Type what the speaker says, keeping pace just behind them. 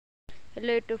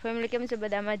Hello YouTube family, કેમ છો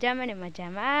બધા? મજામાં ને?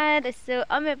 મજામાં દસો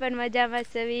અમે પણ મજામાં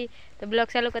સવી. તો બ્લોગ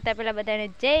ચાલુ કરતા પહેલાં બધાને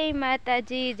જય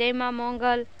માતાજી, જય મા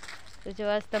મોંગલ. તો જો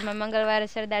આજ તમે મંગળવારે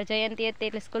સરદાર જયંતિ હતી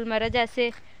એટલે સ્કૂલમાં રજા છે,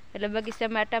 એટલે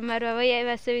બગીચામાં આટા મારવા વહી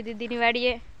આવ્યા સવી દીદીની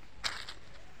વાડીએ.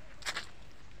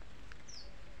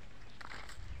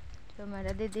 તો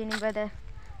મારા દીદીની બધા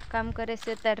કામ કરે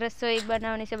છે, ત્યારે રસોઈ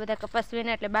બનાવવાની છે, બધા કપાસ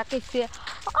વીના એટલે બાકી છે.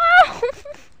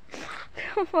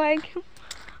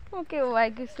 કેવું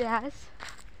વાગ્યું છે હાસ.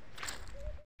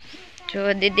 જો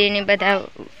દીદીની બધા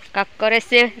કાક કરે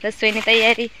છે, રસોઈની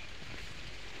તૈયારી.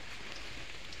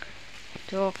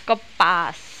 જો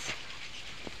કપાસ.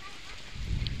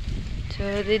 જો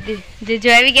દીદી જીજુ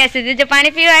આવી ગયા છે. જીજુ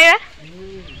પાણી પીવા આવ્યા.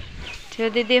 જો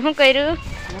દીદી શું કર્યું?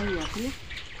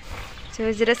 જો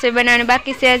રસોઈ બનાવવાની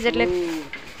બાકી છે આજ, એટલે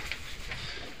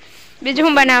બીજું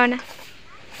શું બનાવવાના?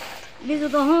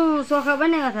 બીજું તો હું ચોખા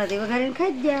બનાવ્યા હતા, વઘારીને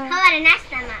ખાઈ જ ગયા. સવારે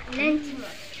નાસ્તામાં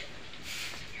લંચમાં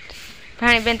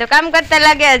ભાણી બેન તો કામ કરતા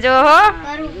લાગ્યા. જો હો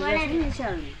કરવું પડે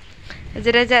ને.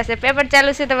 હજી રજા છે, પેપર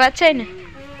ચાલુ છે તો વાત છે ને.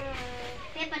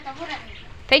 પેપર તો પૂરા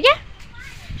થઈ ગયા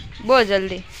બહુ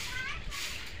જલ્દી.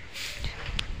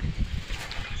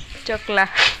 ચોકલા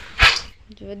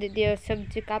જો દીદી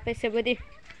સબ્જી કાપે છે બધી.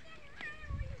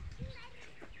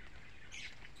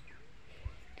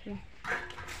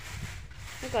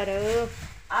 શું કરો?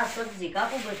 આ સબ્જી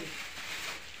કાપું બધી.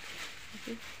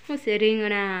 શું છે?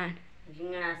 રીંગણા.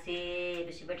 રીંગણા છે,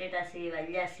 પછી બટેટા છે,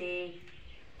 વાલ્યા છે.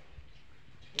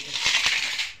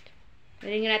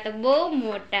 રીંગણા તો બહુ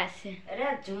મોટા છે. અરે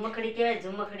ઝુમકડી કહેવાય,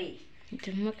 ઝુમકડી.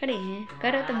 ઝુમકડી હે?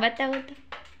 કરો તો બતાવો તો.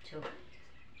 જો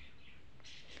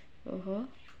ઓહો,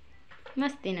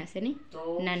 મસ્તી ના છે ની. તો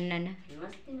નાના નાના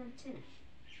મસ્તી ન છે ને.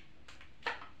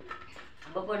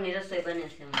 બપોરની રસોઈ બને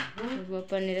છે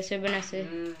બપોરની રસોઈ બનાવશે,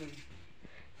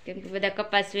 કેમ કે બધા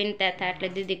કપાસ વીણતા હતા એટલે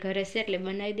દીદી ઘરે છે એટલે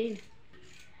બનાવી દઈ ને.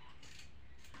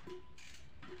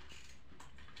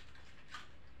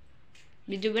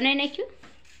 બીજું બનાવી નાખ્યું?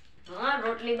 હા,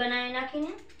 રોટલી બનાવી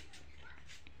નાખીને.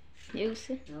 એવું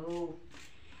છે?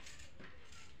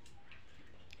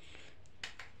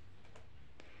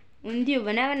 ઊંધિયું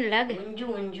બનાવવાનું લાગે. ઊંજું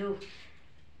ઊંજું.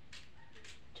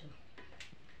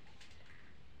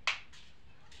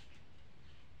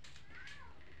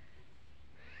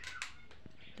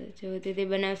 તો જો દીદી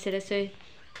બનાવશે રસોઈ.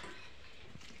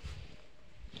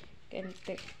 કેમ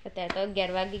કે અત્યારે તો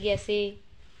 11 વાગી ગયા છે,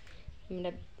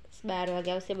 હમણાં 12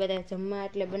 વાગે આવશે બધા જમવા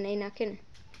એટલે બનાવી નાખે ને.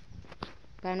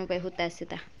 ભાનુભાઈ હુતા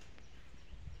સીતા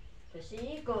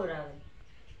પછી કોરાવે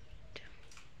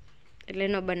એટલે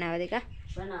ન બનાવે દે કા.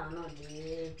 બનાવ ન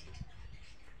દે,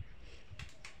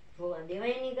 હોવા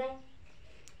દેવાય નહીં કઈ.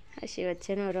 હાચી વાત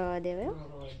છે, ન રવા દેવાય.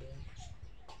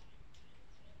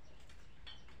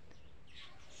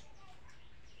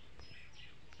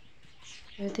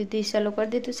 દીદી ચાલુ કરી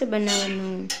દીધું છે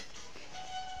બનાવવાનું.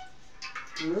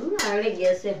 આવડી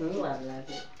ગયા છે. હું વાર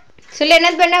લાગે. સુલે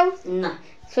નથી બનાવવું? ના,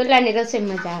 સુલાની રસોઈ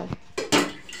મજા આવે.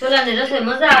 સોલાની રસોઈ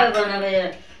મજા આવે, પણ હવે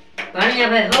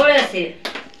ભાણિયાભાઈ હવળે છે.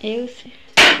 એવું છે?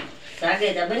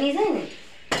 સાગેતા બની જાય ને.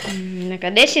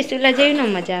 નકર દેશી ચૂલા જેવી ન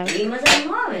મજા આવે. એ મજા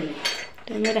ન આવે ને.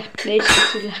 તો મેરા દેશી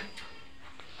ચૂલા.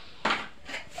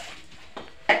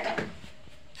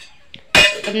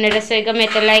 તમને રસોઈ ગમે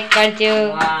તો લાઈક કરજો.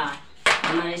 વાહ,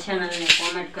 અમારી ચેનલને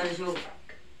કોમેન્ટ કરજો.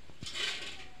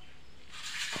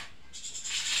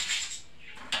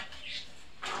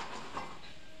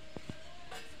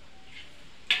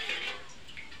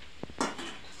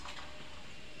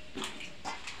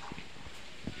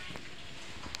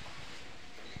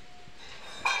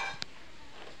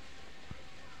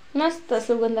 મસ્ત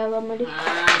સુગંધ આવવા મળી.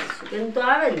 હા, સુગંધ તો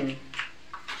આવે ને.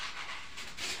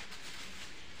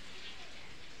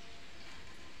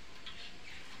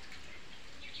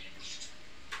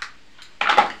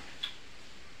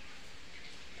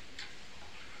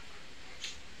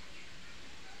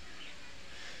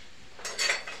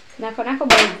 નાખો નાખો,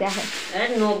 બળી જાય. અરે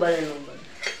નો બળે, નો બળે.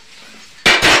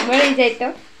 બળી જાય તો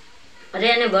અરે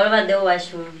એને બળવા દેવા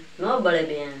શું? નો બળે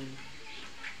બેન.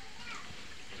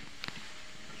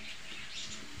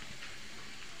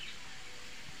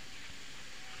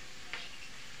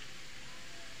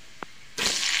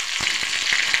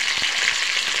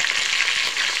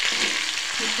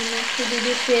 નાખી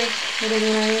દીધું છે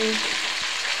રીંગણા.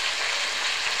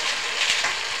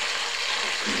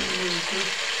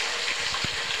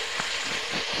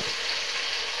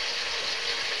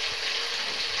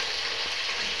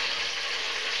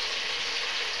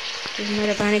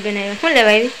 મારા ભાણી બનાવ્યા. શું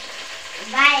લેવા આવી?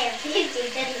 બાય ફીરકી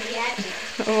ચટણી હતી.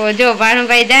 ઓ જો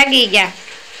ભાણુભાઈ જાગી ગયા.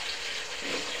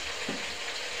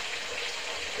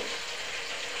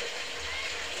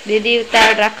 દીદી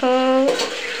ઉતાર રાખો.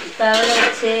 મસ્ત આવડે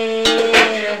છે.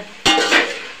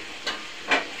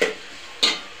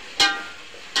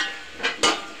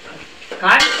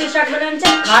 ઘાટું શાક બનાવવાનું છે,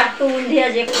 ઘાટું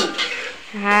ઊંધિયા જેવું.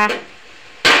 હા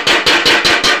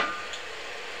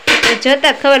તો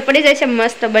જોતા ખબર પડી જાય છે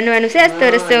મસ્ત બનવાનું છે આજ તો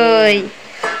રસોઈ.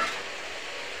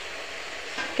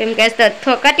 કેમ કે આજ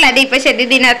તો કેટલા દી પછી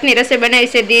દીદીના હાથની રસોઈ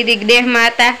બનાવી છે. દીદી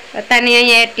દેહમાં હતા નહીં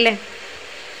અહીંયા એટલે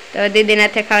તો દીદીના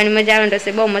હાથે ખાવાની મજા આવે.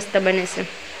 રસોઈ બહુ મસ્ત બને છે.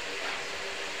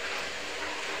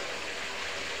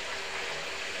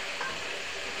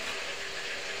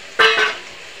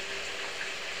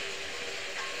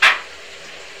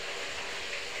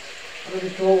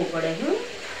 ધોવું પડે.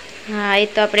 હા એ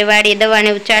તો આપણે વાડી દવા ને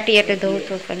એવું ચાટીએ એટલે ધોવું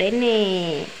તો પડે ને.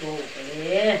 ધોવું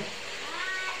પડે.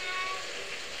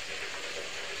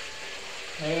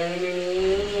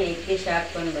 એક શાક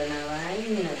પણ બનાવાય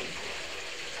ને.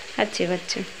 સાચી વાત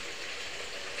છે.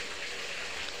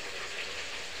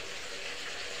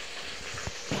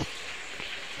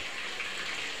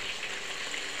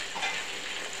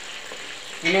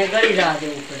 એને ગળી જવા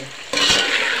દેવું પડે.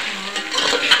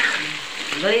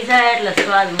 ગળી જાય એટલે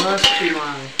સ્વાદ મસ્તીમાં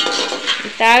આવે.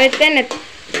 તો આવે તે ને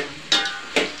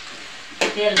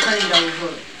તેલ ખરી જવું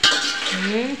પડે.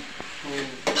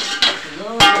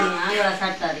 આંગળા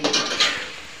સાટતા રહી.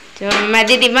 જો મારી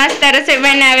દીદી મસ્ત રસોઈ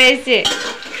બનાવે છે.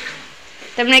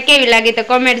 તમને કેવી લાગી તો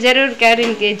કોમેન્ટ જરૂર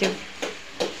કરીને કહેજો.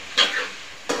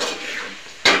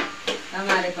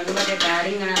 તમારે પણ બટેટા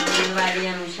રીંગણા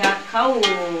વાડિયાનું શાક ખાવું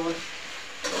તો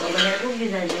બધા ડૂબી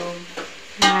જાજો.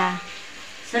 હા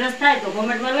સરસ થાય તો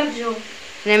કોમેન્ટમાં લખજો.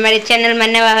 અને મારી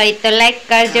ચેનલમાં નવા હોય તો લાઈક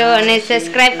કરજો અને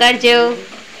સબસ્ક્રાઇબ કરજો.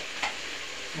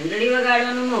 ઘંટડી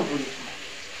વગાડવાનું ન ભૂલતા.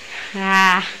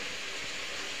 હા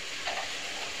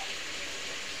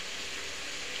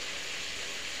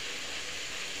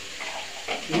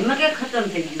એમાં કે ખતમ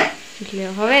થઈ ગયું. એટલે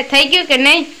હવે થઈ ગયું કે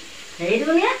નહીં? થઈ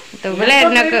ગયું ને તો ભલે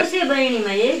નકર છે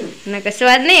બહેણીમાં એનું. નકર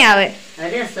સ્વાદ નહીં આવે.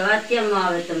 અરે સ્વાદ કેમ ન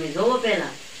આવે તમે જોવો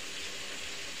પહેલા.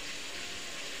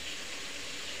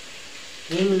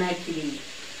 હિંગ નાખી દઈ.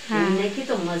 હિંગ નાખી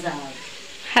તો મજા આવે.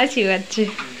 સાચી વાત છે.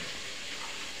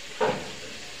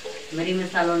 મરી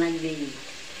મસાલો નાખી દઈ.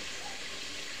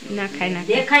 નાખાય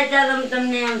દેખાય ત્યાં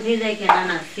તમને એમ થઈ જાય કે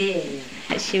નાના છે.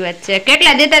 સાચી વાત છે.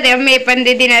 કેટલા દેતા તે અમે પણ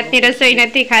દીદીના હાથની રસોઈ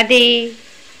નથી ખાધી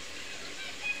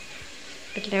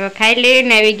એટલે હવે ખાઈ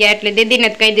લઈને આવી ગયા એટલે દીદીને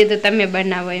જ કહી દીધું તમે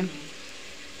બનાવો એમ.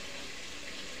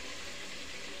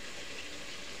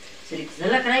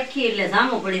 ઝલક રાખી એટલે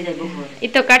જામો પડી જાય બપોરે. એ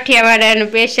તો કાઠિયાવાડાનું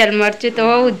સ્પેશિયલ મરચું તો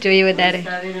હોવું જ જોઈએ વધારે.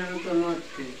 સાવેરાનું તો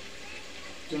નહોતું.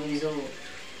 જોઈ જોવો.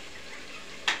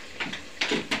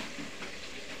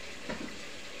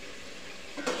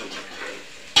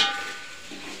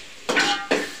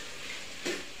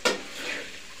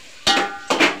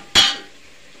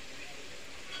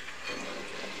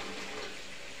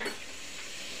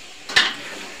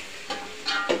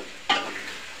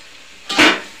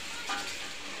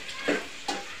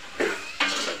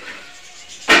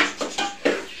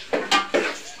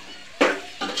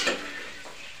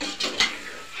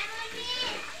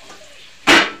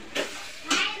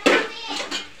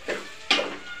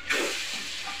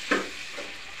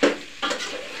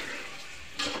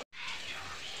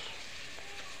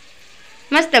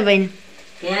 મસ્ત બન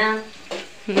ક્યાં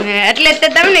એટલે તો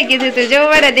તમને કીધું તું જો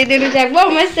મારા દીદીનું શાક બહુ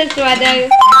મસ્ત સ્વાદ આવે.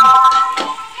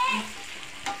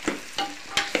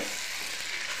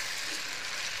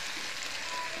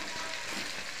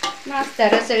 મસ્ત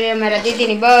રસોઈ અમારા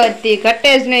દીદીની બધી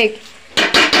ઘટે જ નહીં.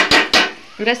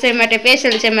 રસોઈ માટે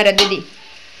સ્પેશિયલ છે મારા દીદી.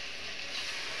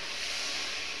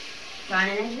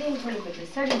 પાણી નાખી દઈએ થોડું પછી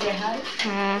સડી જાય હારું.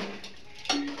 હા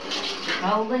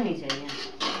ભાવ બની જાય.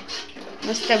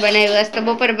 મસ્ત બનાવ્યું. આજ તો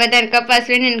બપોર બધાને કપાસ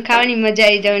વીણીને ખાવાની મજા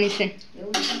આવી જવાની છે.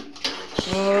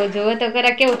 ઓ જોવો તો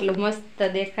ખરા કેવું મસ્ત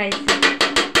દેખાય છે.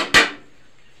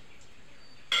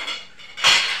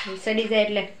 સડી જાય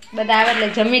એટલે બધા આવે એટલે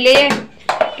જમી લઈએ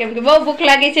કેમ કે બહુ ભૂખ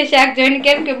લાગી છે શાક જોઈને.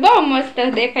 કેમ કે બહુ મસ્ત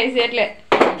દેખાય છે એટલે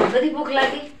બધી ભૂખ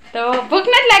લાગી તો ભૂખ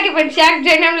નથી લાગી પણ શાક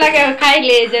જોઈને એમ લાગે હવે ખાઈ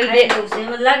લઈએ જલ્દી. એમ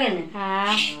જ લાગે ને.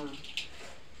 હા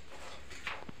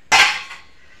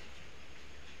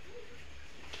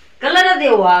કલર જ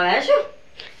એવો આવે શું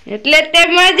એટલે તે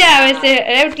મજા આવે છે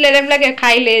એટલે એમ લાગે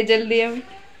ખાઈ લઈએ જલ્દી એમ.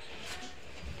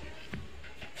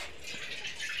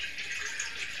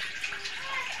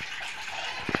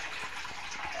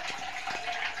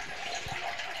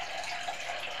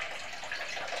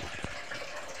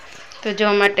 તો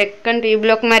જોવા માટે કન્ટિન્યુ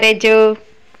બ્લોકમાં રહેજો.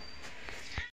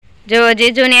 જો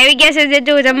જીજુ ને આવી ગયા છે.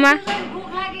 જીજુ જમવા.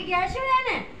 ભૂખ લાગી ગયા શું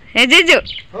એને? હે જીજુ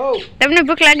તમને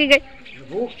ભૂખ લાગી ગઈ?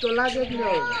 ભૂખ તો લાગે જ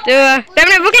ને. તો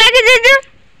તમને ભૂખ લાગી જીજુ?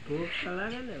 ભૂખ તો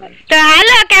લાગે ને. તો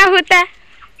હાલો ક્યાં હોતા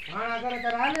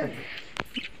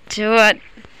જો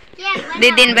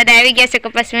દીદીને બધા આવી ગયા છે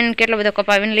કપાસ વીણ કેટલો બધો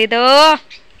કપા વીણ લીધો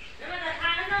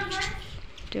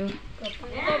જો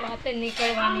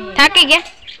થાકી ગયા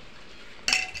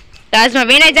તો આજમાં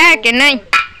વીણાઈ જાય કે નહીં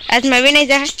આજમાં વીણાઈ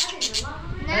જાય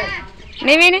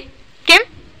નહીં વીણે કેમ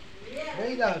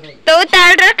તો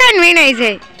ઉતાર રખાય ને વીણાઈ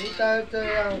જાય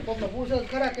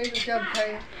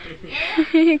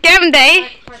કેમ થાય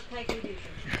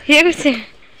એવું છે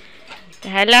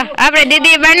હાલો આપણે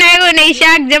દીદી બનાવ્યું ને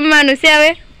શાક જમવાનું છે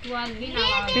હવે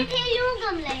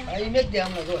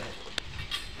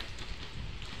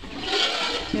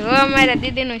જો અમારા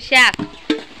દીદીનું શાક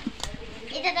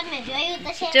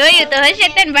જોયું તો હશે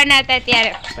તે બનાવતા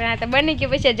ત્યારે પણ આ તો બની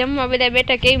ગયું પછી જમવા બધા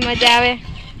બેઠા કેવી મજા આવે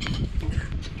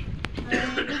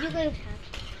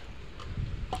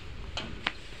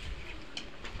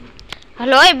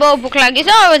હલો બહુ ભૂખ લાગી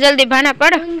છે હવે જલ્દી ભાના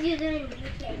પડો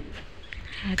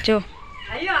જો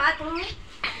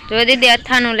જો દીદી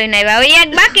અથાણું લઈને આવ્યા હવે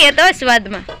એક બાકી હતો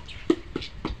સ્વાદમાં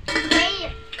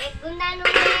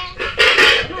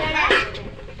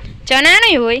ચણા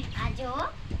નહીં હોય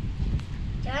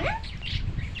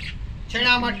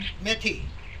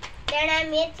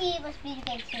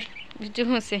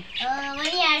બીજું શું છે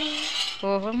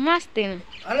ઓહો મસ્તી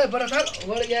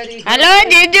હાલો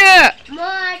જીજુ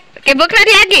કે ભૂખ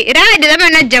નથી લાગી રાહ દે તમે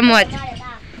નથી જમવા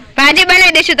ભાજી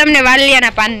બનાવી દઈશું તમને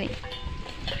વાલિયાના પાનની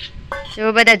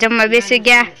જો બધા જમવા બેસી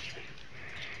ગયા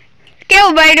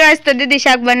કેવું બાયડું આજ તો દીદી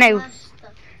શાક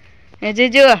બનાવ્યું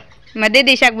જીજુ માં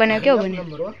દીદી શાક બનાવ્યું કેવું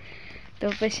બનાવ્યું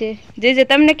તો પછી જીજુ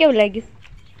તમને કેવું લાગ્યું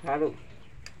સારું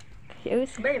એવું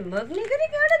છે ભાઈ મગની કરી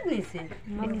કે અડદની છે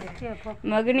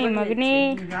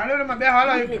મગની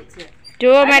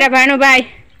જો મારા ભાનુભાઈ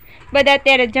બધા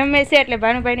અત્યારે જમે છે એટલે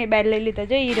ભાનુભાઈ ની બહાર લઈ લીધા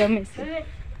જો ઈ રમે છે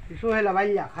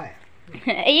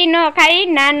ઈ નો ખાય ઈ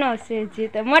નાનો છે જી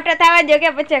તો મોટો થવા જો કે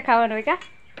પછી ખાવાનું હોય કા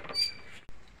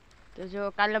તો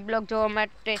જો કાલનો બ્લોગ જોવા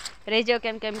માટે રહેજો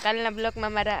કેમ કેમ કાલના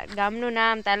બ્લોગમાં મારા ગામનું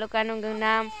નામ તાલુકાનું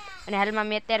નામ અને હાલમાં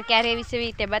મેં અત્યારે ક્યાં રહેવી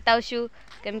છે તે બતાવશું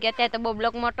કેમ કે અત્યારે તો બહુ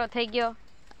બ્લોગ મોટો થઈ ગયો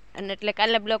અને એટલે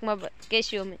કાલના બ્લોગમાં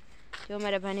કહેશું અમે જો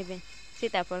મારા ભાનીબેન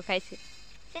સીતાફળ ખાય છે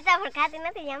સીતાફળ ખાતી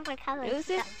નથી જામ પણ ખાવ એવું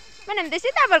છે મને એમ તો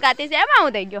સીતાફળ ખાતી છે એમાં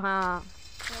હું થઈ ગયો હા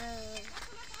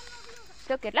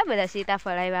તો કેટલા બધા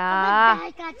સીતાફળ આવ્યા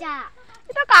કાચા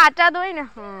એ તો કાચા જ હોય ને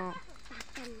હા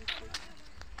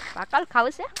પાકલ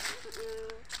ખાવું છે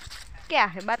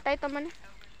ક્યાં હે બતાય તો મને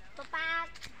પપ્પા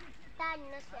તાજ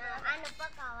નથી આને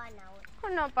પકાવવાના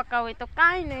હોય ન પકાવ હોય તો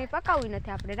કાંઈ નહીં પકાવવું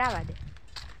નથી આપણે રાવા દે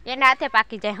એના હાથે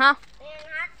પાકી જાય હા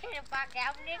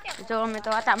જો અમે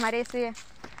તો આટામાં રહેશે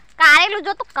કારેલું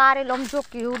જો તો કારેલું આમ જો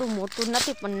કેવડું મોટું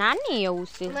નથી પણ નાની એવું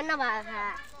છે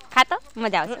ખાતો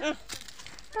મજા આવશે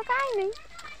તો કાંઈ નહીં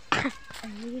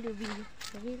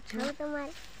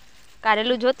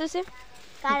કારેલું જોતું છે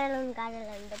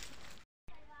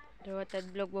જો અત્યારે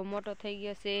બ્લોગ બહુ મોટો થઈ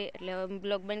ગયો છે એટલે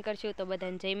બ્લોગ બંધ કરશું તો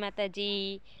બધાને જય માતાજી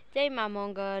જય મા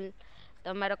મોંગલ તો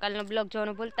અમારો કાલનો બ્લોગ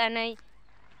જોવાનું ભૂલતા નહીં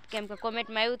કેમ કે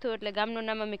કોમેન્ટમાં આવ્યું હતું એટલે ગામનું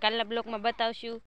નામ અમે કાલના બ્લોગમાં બતાવશું